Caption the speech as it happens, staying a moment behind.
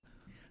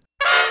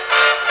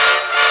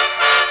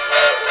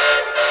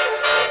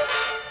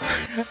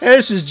Hey,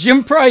 this is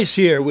Jim Price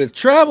here with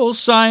travel,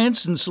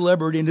 science, and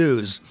celebrity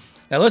news.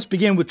 Now let's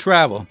begin with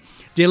travel.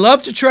 Do you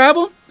love to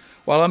travel?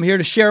 Well, I'm here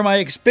to share my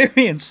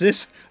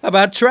experiences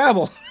about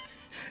travel.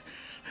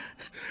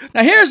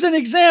 Now here's an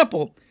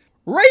example.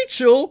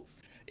 Rachel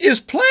is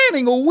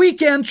planning a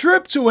weekend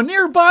trip to a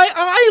nearby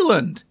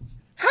island.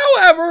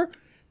 However,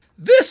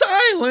 this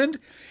island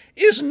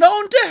is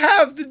known to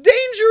have the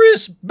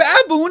dangerous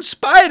baboon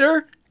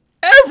spider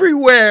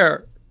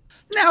everywhere.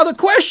 Now the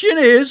question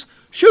is,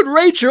 should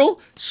Rachel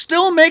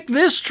still make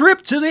this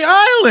trip to the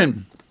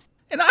island?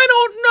 And I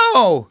don't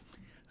know.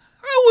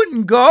 I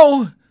wouldn't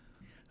go.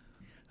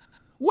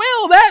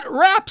 Well, that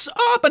wraps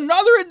up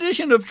another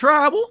edition of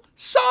Travel,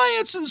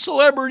 Science, and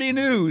Celebrity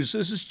News.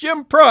 This is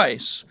Jim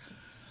Price.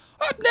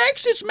 Up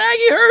next, it's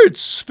Maggie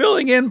Hertz,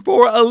 filling in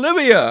for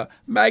Olivia.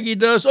 Maggie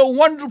does a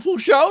wonderful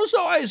show,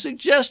 so I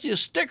suggest you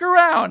stick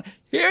around.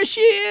 Here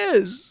she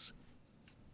is.